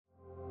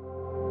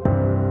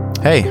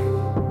Hey,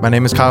 my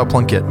name is Kyle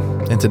Plunkett,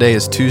 and today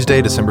is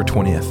Tuesday, December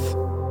 20th.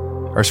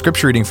 Our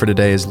scripture reading for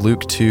today is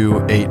Luke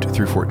 2, 8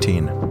 through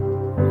 14.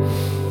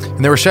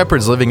 And there were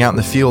shepherds living out in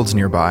the fields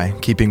nearby,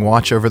 keeping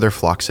watch over their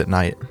flocks at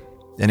night.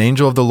 An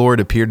angel of the Lord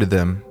appeared to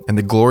them, and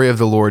the glory of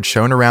the Lord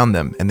shone around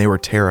them, and they were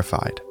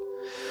terrified.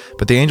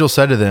 But the angel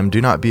said to them,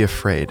 "Do not be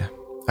afraid.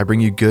 I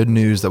bring you good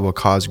news that will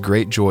cause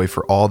great joy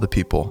for all the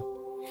people.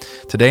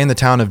 Today in the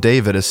town of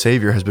David, a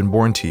Savior has been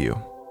born to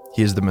you.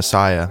 He is the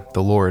Messiah,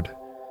 the Lord.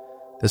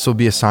 This will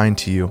be a sign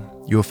to you.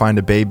 You will find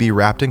a baby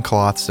wrapped in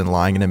cloths and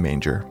lying in a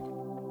manger."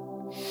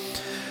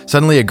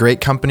 Suddenly a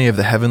great company of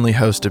the heavenly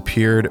host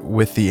appeared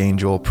with the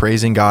angel,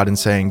 praising God and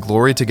saying,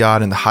 "Glory to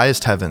God in the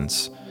highest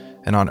heavens,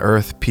 and on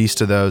earth peace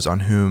to those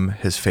on whom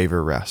his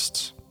favor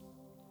rests."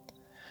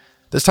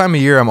 This time of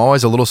year, I'm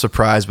always a little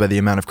surprised by the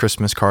amount of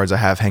Christmas cards I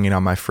have hanging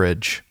on my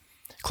fridge.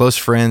 Close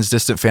friends,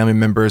 distant family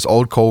members,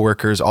 old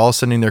coworkers, all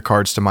sending their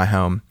cards to my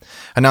home,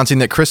 announcing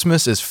that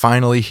Christmas is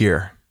finally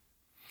here.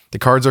 The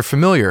cards are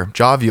familiar,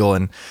 jovial,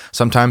 and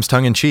sometimes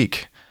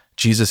tongue-in-cheek.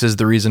 Jesus is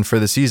the reason for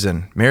the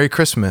season. Merry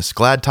Christmas,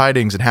 glad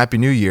tidings, and Happy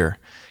New Year.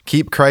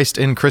 Keep Christ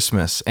in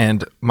Christmas.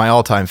 And my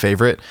all-time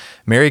favorite,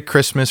 Merry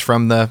Christmas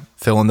from the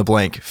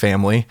fill-in-the-blank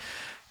family,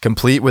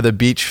 complete with a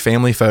beach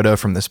family photo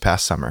from this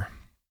past summer.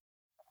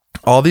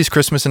 All these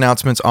Christmas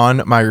announcements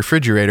on my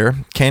refrigerator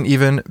can't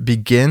even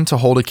begin to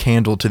hold a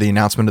candle to the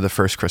announcement of the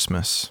first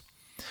Christmas.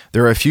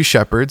 There are a few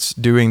shepherds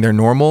doing their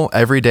normal,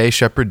 everyday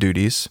shepherd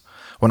duties,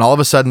 when all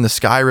of a sudden the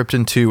sky ripped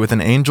in two with an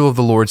angel of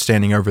the Lord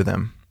standing over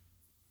them.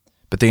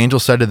 But the angel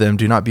said to them,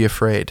 "Do not be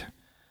afraid.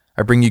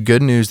 I bring you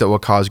good news that will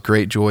cause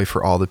great joy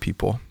for all the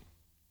people.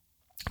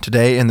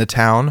 Today in the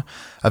town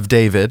of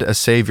David, a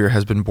Savior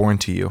has been born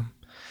to you.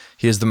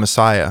 He is the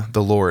Messiah,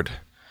 the Lord.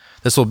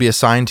 This will be a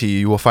sign to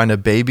you. You will find a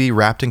baby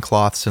wrapped in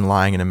cloths and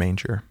lying in a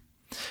manger."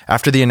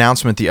 After the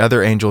announcement, the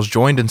other angels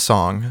joined in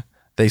song.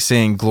 They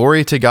sing,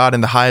 "Glory to God in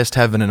the highest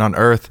heaven, and on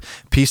earth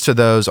peace to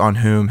those on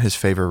whom his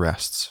favor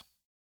rests."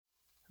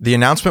 The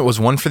announcement was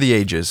one for the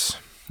ages.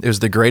 It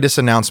was the greatest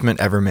announcement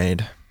ever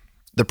made.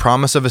 The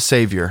promise of a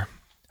Savior,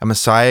 a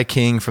Messiah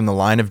King from the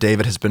line of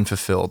David, has been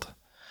fulfilled.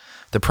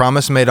 The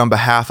promise made on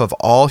behalf of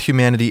all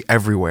humanity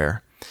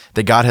everywhere,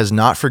 that God has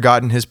not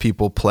forgotten his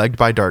people plagued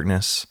by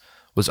darkness,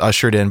 was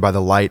ushered in by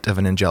the light of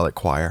an angelic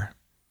choir.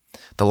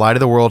 The light of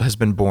the world has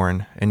been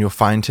born, and you'll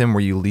find him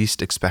where you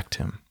least expect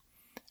him,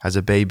 as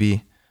a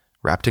baby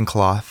wrapped in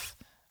cloth,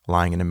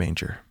 lying in a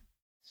manger.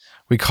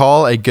 We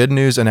call a good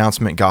news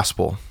announcement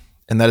gospel,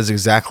 and that is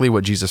exactly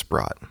what Jesus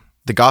brought.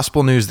 The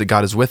gospel news that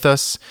God is with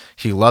us,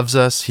 he loves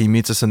us, he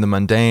meets us in the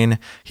mundane,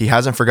 he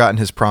hasn't forgotten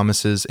his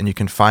promises, and you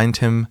can find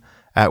him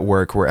at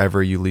work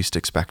wherever you least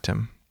expect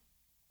him.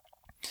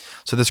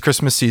 So this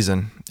Christmas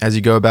season, as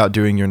you go about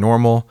doing your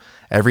normal,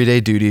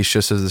 everyday duties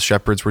just as the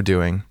shepherds were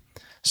doing,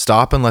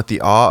 stop and let the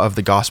awe of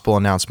the gospel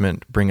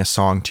announcement bring a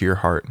song to your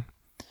heart.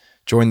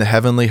 Join the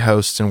heavenly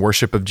hosts in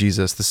worship of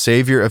Jesus, the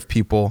Savior of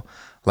people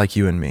like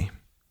you and me.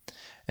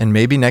 And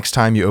maybe next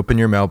time you open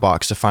your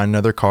mailbox to find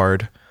another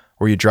card,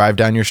 or you drive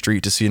down your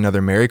street to see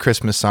another Merry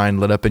Christmas sign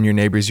lit up in your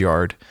neighbor's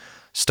yard,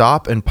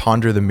 stop and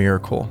ponder the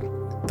miracle,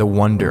 the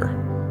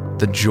wonder,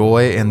 the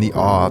joy, and the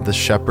awe the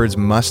shepherds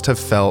must have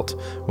felt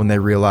when they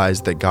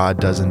realized that God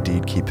does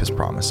indeed keep his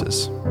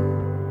promises.